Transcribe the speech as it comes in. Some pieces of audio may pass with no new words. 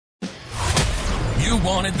You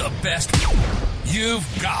wanted the best. You've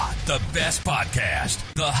got the best podcast,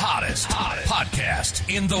 the hottest podcast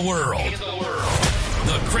in the world.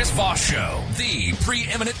 The Chris Voss Show, the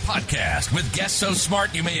preeminent podcast with guests so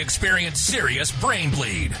smart you may experience serious brain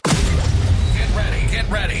bleed. Get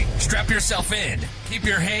ready. Strap yourself in. Keep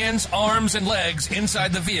your hands, arms, and legs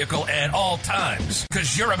inside the vehicle at all times,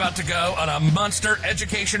 because you're about to go on a monster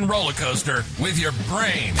education roller coaster with your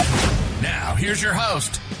brain. Now, here's your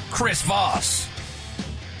host, Chris Voss.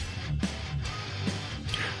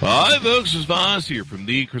 Hi, folks. It's Voss here from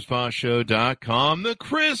thechrisvossshow.com,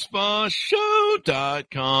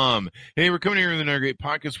 thechrisvossshow.com. Hey, we're coming here with another great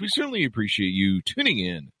podcast. We certainly appreciate you tuning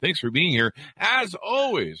in. Thanks for being here. As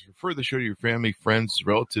always, refer the show to your family, friends,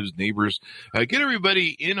 relatives, neighbors. Get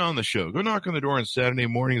everybody in on the show. Go knock on the door on Saturday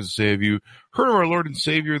mornings and say, have you heard of our Lord and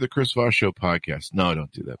Savior, the Chris Voss Show podcast? No,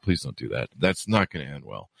 don't do that. Please don't do that. That's not going to end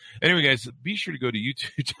well. Anyway, guys, be sure to go to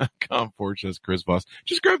youtube.com/Chris Voss.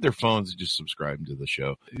 Just grab their phones and just subscribe to the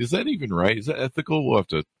show. Is that even right? Is that ethical? We'll have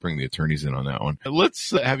to bring the attorneys in on that one.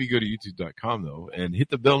 Let's have you go to youtube.com, though, and hit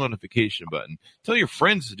the bell notification button. Tell your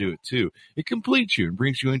friends to do it, too. It completes you and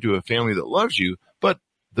brings you into a family that loves you, but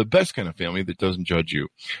the best kind of family that doesn't judge you.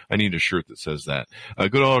 I need a shirt that says that. Go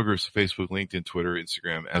to all our groups, Facebook, LinkedIn, Twitter,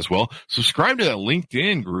 Instagram as well. Subscribe to that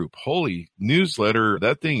LinkedIn group. Holy newsletter.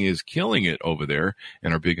 That thing is killing it over there.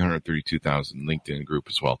 And our big 132,000 LinkedIn group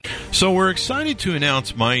as well. So we're excited to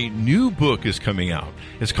announce my new book is coming out.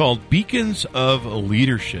 It's called Beacons of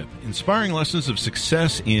Leadership, Inspiring Lessons of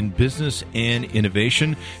Success in Business and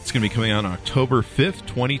Innovation. It's going to be coming out on October 5th,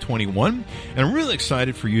 2021. And I'm really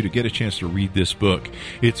excited for you to get a chance to read this book.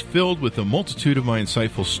 It's filled with a multitude of my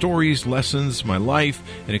insightful stories, lessons, my life,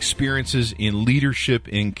 and experiences in leadership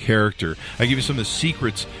and character. I give you some of the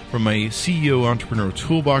secrets from my CEO Entrepreneur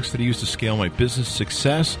Toolbox that I use to scale my business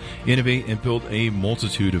success, innovate, and build a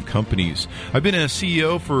multitude of companies. I've been a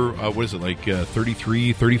CEO for,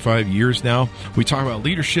 33, 35 years now. We talk about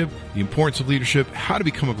leadership, the importance of leadership, how to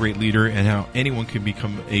become a great leader, and how anyone can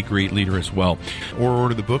become a great leader as well. Or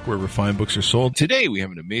order the book wherever fine books are sold. Today, we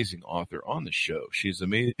have an amazing author on the show. She's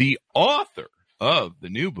amazing. The author of the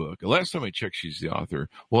new book. Last time I checked, she's the author.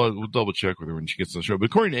 Well, we'll double check with her when she gets on the show. But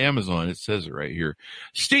according to Amazon, it says it right here.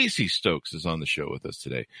 Stacy Stokes is on the show with us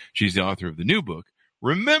today. She's the author of the new book,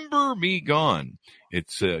 Remember Me Gone.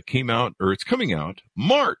 It's coming out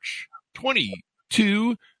March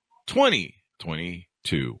 22,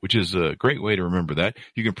 2022, which is a great way to remember that.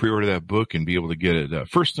 You can pre-order that book and be able to get it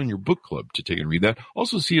first on your book club to take and read that.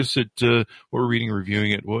 Also see us at what we're reading and reviewing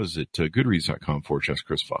it was at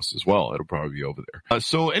goodreads.com/Chris Voss as well. It'll probably be over there.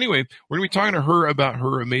 So anyway, we're going to be talking to her about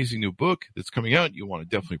her amazing new book that's coming out. You want to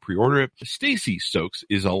definitely pre-order it. Stacy Stokes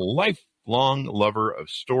is a lifelong lover of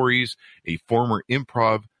stories, a former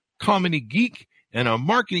improv comedy geek, and a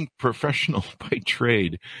marketing professional by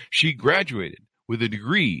trade. She graduated with a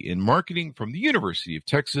degree in marketing from the University of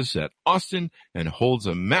Texas at Austin and holds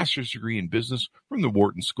a master's degree in business from the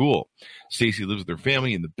Wharton School. Stacy lives with her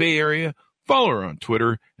family in the Bay Area. Follow her on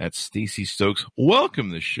Twitter at Stacy Stokes. Welcome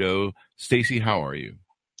to the show. Stacy, how are you?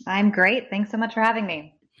 I'm great. Thanks so much for having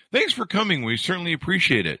me. Thanks for coming. We certainly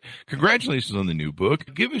appreciate it. Congratulations on the new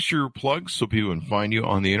book. Give us your plugs so people can find you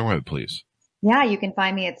on the interweb, please. Yeah, you can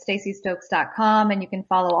find me at stacystokes.com, and you can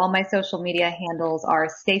follow all my social media handles are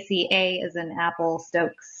Stacy A as in Apple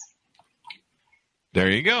Stokes.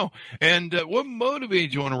 There you go. And what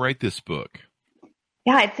motivated you want to write this book?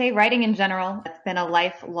 Yeah, I'd say writing in general. It's been a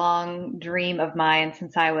lifelong dream of mine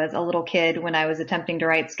since I was a little kid when I was attempting to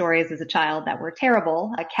write stories as a child that were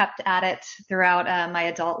terrible. I kept at it throughout my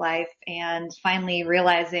adult life and finally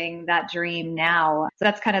realizing that dream now. So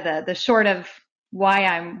that's kind of the short of why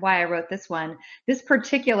I wrote this one. This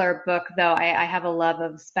particular book, though, I have a love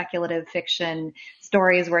of speculative fiction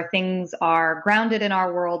stories where things are grounded in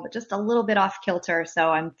our world, but just a little bit off kilter. So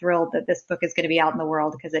I'm thrilled that this book is going to be out in the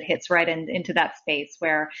world because it hits right into that space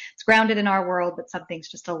where it's grounded in our world, but something's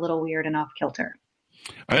just a little weird and off kilter.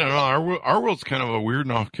 I don't know. Our world's kind of a weird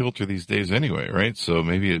and off kilter these days anyway, right? So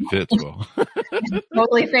maybe it fits well.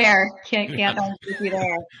 Totally fair. Can't argue with you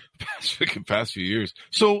there. Past few years.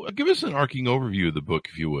 So give us an arcing overview of the book,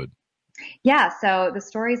 if you would. Yeah, so the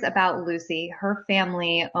story's about Lucy. Her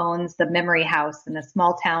family owns the memory house in a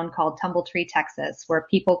small town called Tumble Tree, Texas, where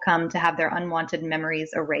people come to have their unwanted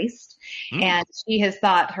memories erased. And she has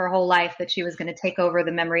thought her whole life that she was going to take over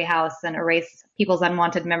the memory house and erase people's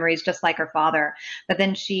unwanted memories just like her father. But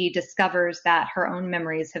then she discovers that her own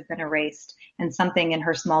memories have been erased and something in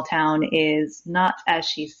her small town is not as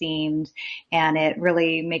she seemed. And it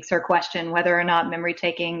really makes her question whether or not memory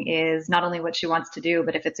taking is not only what she wants to do,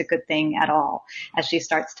 but if it's a good thing at all, as she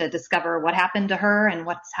starts to discover what happened to her and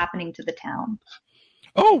what's happening to the town.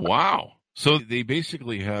 Oh, wow. So they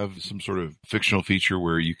basically have some sort of fictional feature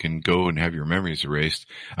where you can go and have your memories erased.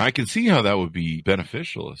 I can see how that would be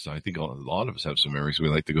beneficial. I think a lot of us have some memories we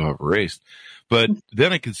like to go have erased. But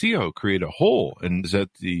then I can see how it create a hole. And is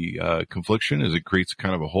that the confliction? Is it creates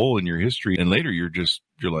kind of a hole in your history? And later you're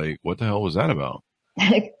like, what the hell was that about?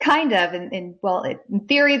 Kind of. In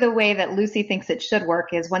theory, the way that Lucy thinks it should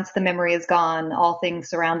work is once the memory is gone, all things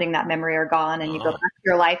surrounding that memory are gone, and you go back to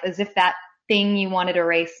your life as if that thing you wanted to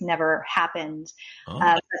erase never happened.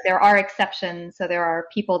 But there are exceptions. So there are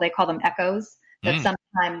people, they call them echoes, that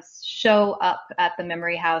sometimes show up at the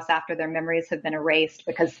memory house after their memories have been erased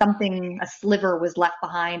because a sliver was left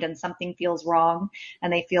behind and something feels wrong,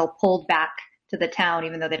 and they feel pulled back to the town,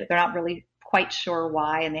 even though they're not really quite sure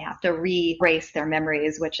why, and they have to re-erase their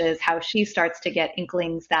memories, which is how she starts to get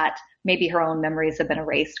inklings that maybe her own memories have been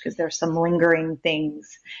erased because there's some lingering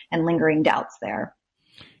things and lingering doubts there.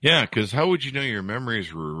 Yeah, because how would you know your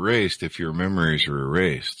memories were erased if your memories were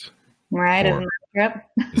erased? Right.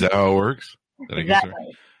 Is that how it works?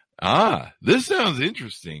 Exactly. This sounds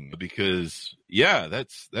interesting because, yeah, that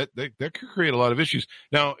could create a lot of issues.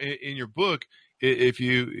 Now, in your book, if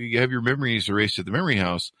you have your memories erased at the memory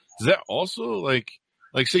house, does that also like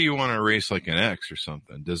say you want to erase like an ex or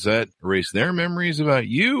something? Does that erase their memories about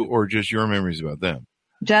you or just your memories about them?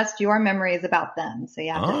 Just your memories about them. So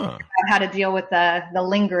you have to figure out how to deal with the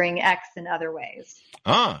lingering ex in other ways.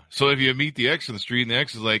 So if you meet the ex in the street and the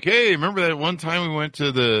ex is like, hey, remember that one time we went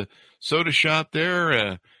to the soda shop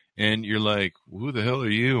there? And you're like, who the hell are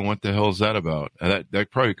you? And what the hell is that about?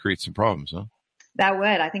 That probably creates some problems, huh? That would.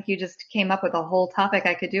 I think you just came up with a whole topic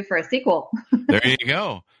I could do for a sequel. There you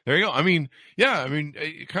go. I mean, yeah. I mean,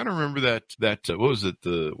 I kind of remember that. What was it?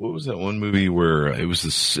 What was that one movie where it was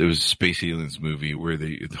a space aliens movie where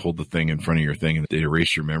they hold the thing in front of your thing and they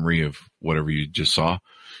erase your memory of whatever you just saw.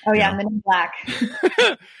 Oh yeah, Men in Black.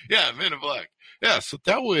 Yeah, Men in Black. Yeah, so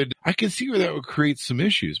I can see where that would create some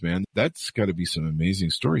issues, man. That's got to be some amazing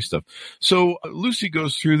story stuff. So Lucy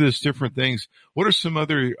goes through this different things. What are some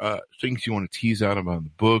other things you want to tease out about the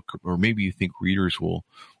book, or maybe you think readers will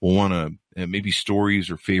want to, maybe stories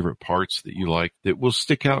or favorite parts that you like that will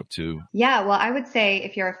stick out to? Yeah, well, I would say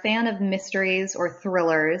if you're a fan of mysteries or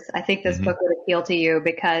thrillers, I think this book would appeal to you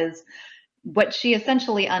because what she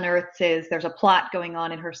essentially unearths is there's a plot going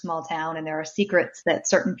on in her small town and there are secrets that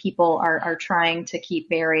certain people are trying to keep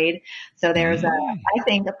buried. So there's I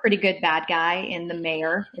think a pretty good bad guy in the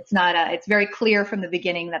mayor. It's very clear from the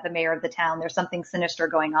beginning that the mayor of the town, there's something sinister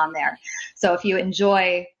going on there. So if you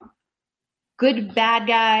enjoy good bad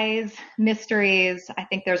guys, mysteries, I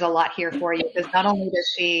think there's a lot here for you because not only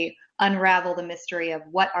does she unravel the mystery of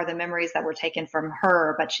what are the memories that were taken from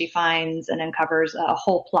her, but she finds and uncovers a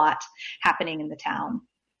whole plot happening in the town.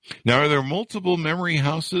 Now, are there multiple memory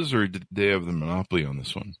houses or did they have the monopoly on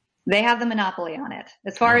this one? They have the monopoly on it.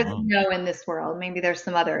 As far as we know in this world, maybe there's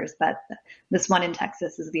some others, but this one in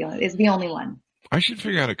Texas is the only one. I should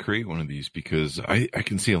figure out how to create one of these because I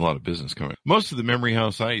can see a lot of business coming. Most of the memory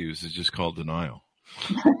house I use is just called denial.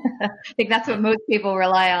 I think that's what most people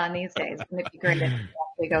rely on these days. Wouldn't it be great if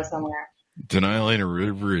we go somewhere? Denial in a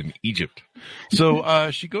river in Egypt. So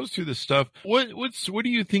she goes through this stuff. What do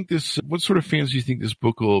you think what sort of fans do you think this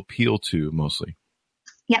book will appeal to mostly?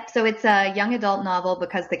 Yep. So it's a young adult novel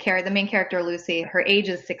because the main character, Lucy, her age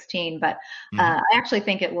is 16, but I actually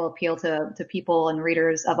think it will appeal to people and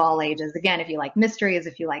readers of all ages. Again, if you like mysteries,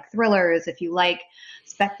 if you like thrillers, if you like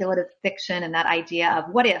speculative fiction and that idea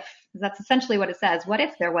of what if, that's essentially what it says. What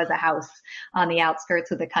if there was a house on the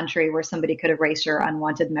outskirts of the country where somebody could erase your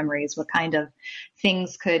unwanted memories? What kind of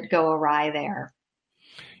things could go awry there?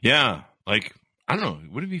 Yeah. Like, I don't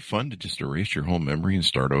know. Would it be fun to just erase your whole memory and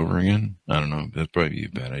start over again? I don't know. That'd probably be a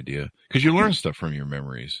bad idea because you learn stuff from your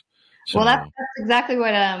memories. So. Well, that's exactly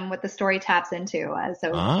what the story taps into. So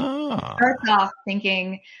it starts off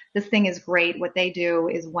thinking this thing is great. What they do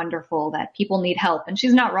is wonderful, that people need help. And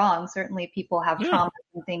she's not wrong. Certainly people have trauma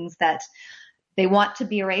and things that they want to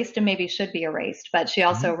be erased and maybe should be erased. But she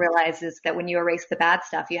also realizes that when you erase the bad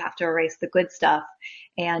stuff, you have to erase the good stuff.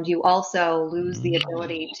 And you also lose the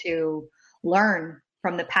ability to learn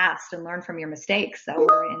from the past and learn from your mistakes. So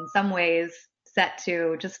we're in some ways set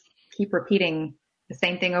to just keep repeating the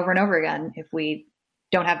same thing over and over again if we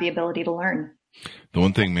don't have the ability to learn. The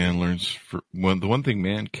one thing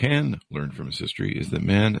man can learn from his history is that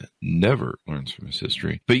man never learns from his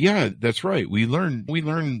history. But yeah, that's right. We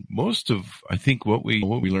learn most of, I think, what we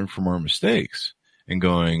learn from our mistakes and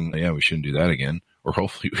going, yeah, we shouldn't do that again. Or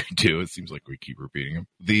hopefully we do. It seems like we keep repeating them.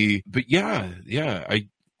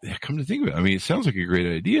 I come to think of it. I mean, it sounds like a great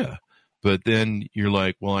idea, but then you're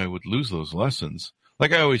like, well, I would lose those lessons.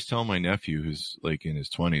 like I always tell my nephew who's like in his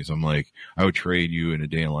 20s, I'm like, I would trade you in a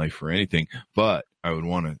day in life for anything, but I would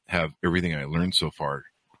want to have everything I learned so far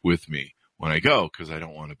with me when I go, because I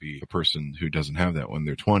don't want to be a person who doesn't have that when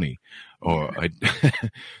they're 20. Or I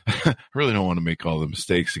really don't want to make all the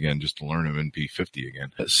mistakes again just to learn them and be 50 again.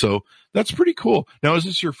 So that's pretty cool. Now, is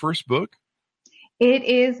this your first book? It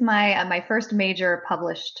is my first major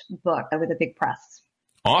published book with a big press.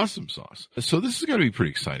 Awesome sauce. So this is going to be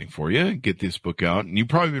pretty exciting for you. Get this book out. And you've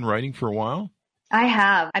probably been writing for a while? I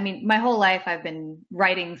have. I mean, my whole life I've been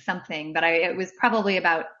writing something, but it was probably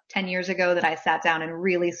about 10 years ago that I sat down and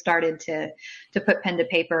really started to put pen to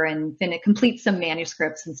paper and complete some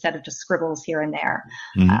manuscripts instead of just scribbles here and there.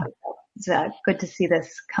 Mm-hmm. It's good to see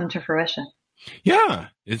this come to fruition. Yeah,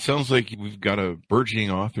 it sounds like we've got a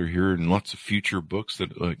burgeoning author here and lots of future books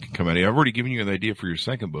that can come out. I've already given you an idea for your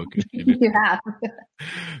second book. You have.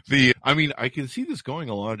 I can see this going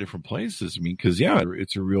a lot of different places. I mean, because, yeah,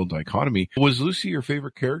 it's a real dichotomy. Was Lucy your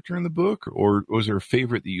favorite character in the book, or was there a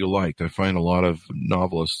favorite that you liked? I find a lot of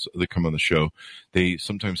novelists that come on the show, they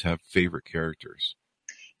sometimes have favorite characters.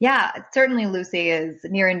 Yeah, certainly Lucy is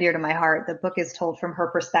near and dear to my heart. The book is told from her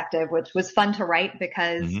perspective, which was fun to write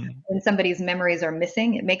because when somebody's memories are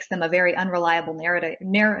missing, it makes them a very unreliable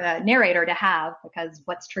narrator to have, because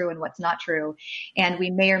what's true and what's not true. And we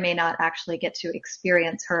may or may not actually get to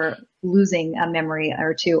experience her losing a memory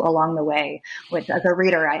or two along the way, which as a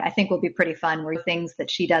reader, I think will be pretty fun, where things that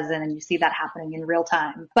she doesn't, and you see that happening in real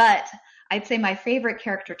time. But I'd say my favorite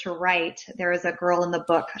character to write, there is a girl in the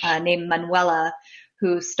book named Manuela,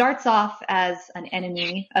 who starts off as an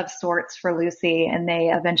enemy of sorts for Lucy, and they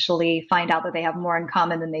eventually find out that they have more in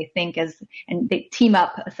common than they think, and they team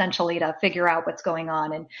up essentially to figure out what's going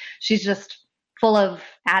on. And she's just full of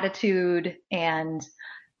attitude and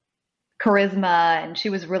charisma, and she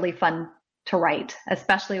was really fun to write,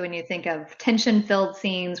 especially when you think of tension-filled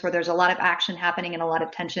scenes where there's a lot of action happening and a lot of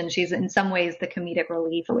tension. She's in some ways the comedic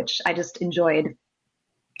relief, which I just enjoyed.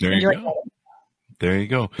 There you go. There you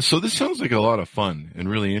go. So this sounds like a lot of fun and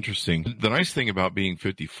really interesting. The nice thing about being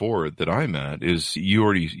 54 that I'm at is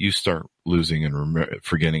you start losing and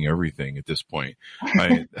forgetting everything at this point.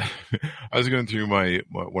 I was going through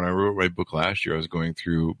when I wrote my book last year, I was going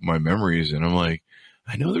through my memories, and I'm like,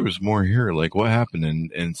 I know there was more here. Like, what happened?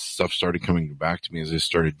 And stuff started coming back to me as I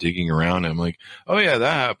started digging around. I'm like, oh yeah,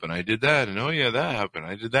 that happened. I did that. And oh yeah, that happened.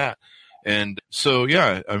 I did that. And so,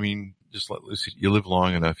 yeah, I mean, just let Lucy, you live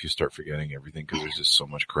long enough, you start forgetting everything because there's just so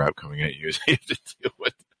much crap coming at you that you have to deal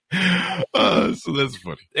with. So that's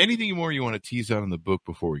funny. Anything more you want to tease out in the book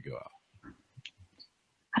before we go out?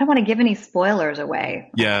 I don't want to give any spoilers away.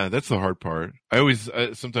 Yeah, that's the hard part.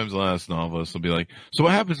 Sometimes I'll ask novelists, they'll be like, so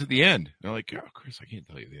what happens at the end? And I'm like, oh, Chris, I can't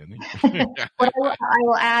tell you the ending. I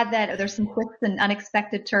will add that there's some twists and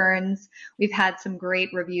unexpected turns. We've had some great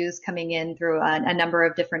reviews coming in through a number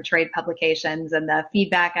of different trade publications, and the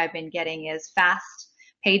feedback I've been getting is fast,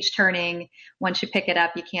 page turning. Once you pick it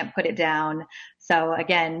up, you can't put it down. So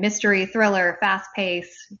again, mystery, thriller, fast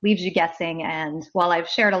pace, leaves you guessing. And while I've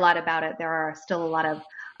shared a lot about it, there are still a lot of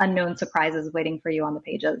unknown surprises waiting for you on the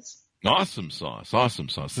pages. Awesome sauce. Awesome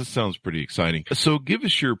sauce. This sounds pretty exciting. So give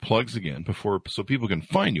us your plugs again so people can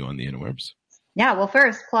find you on the interwebs. Yeah, well,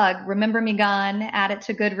 first plug, Remember Me Gone, add it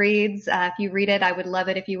to Goodreads. If you read it, I would love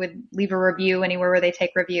it if you would leave a review anywhere where they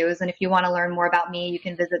take reviews. And if you want to learn more about me, you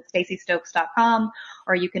can visit stacystokes.com,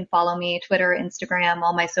 or you can follow me, Twitter, Instagram.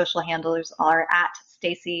 All my social handles are at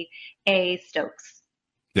Stacy A. Stokes.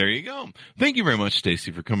 There you go. Thank you very much,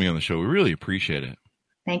 Stacy, for coming on the show. We really appreciate it.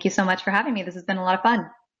 Thank you so much for having me. This has been a lot of fun.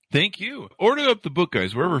 Thank you. Order up the book,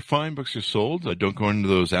 guys. Wherever fine books are sold. Don't go into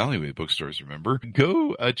those alleyway bookstores, remember.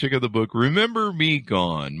 Go check out the book, Remember Me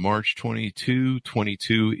Gone, March 22.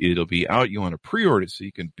 It'll be out. You want to pre-order it so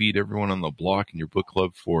you can beat everyone on the block in your book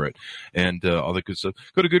club for it. And all that good stuff.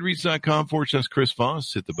 Go to goodreads.com/Chris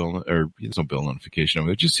Voss. Hit the bell, or there's no bell notification over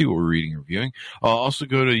there. Just see what we're reading and reviewing. Also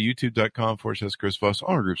go to youtube.com/Chris Voss.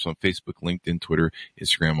 All our groups on Facebook, LinkedIn, Twitter,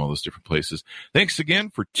 Instagram, all those different places. Thanks again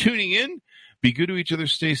for tuning in. Be good to each other,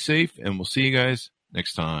 stay safe, and we'll see you guys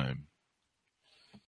next time.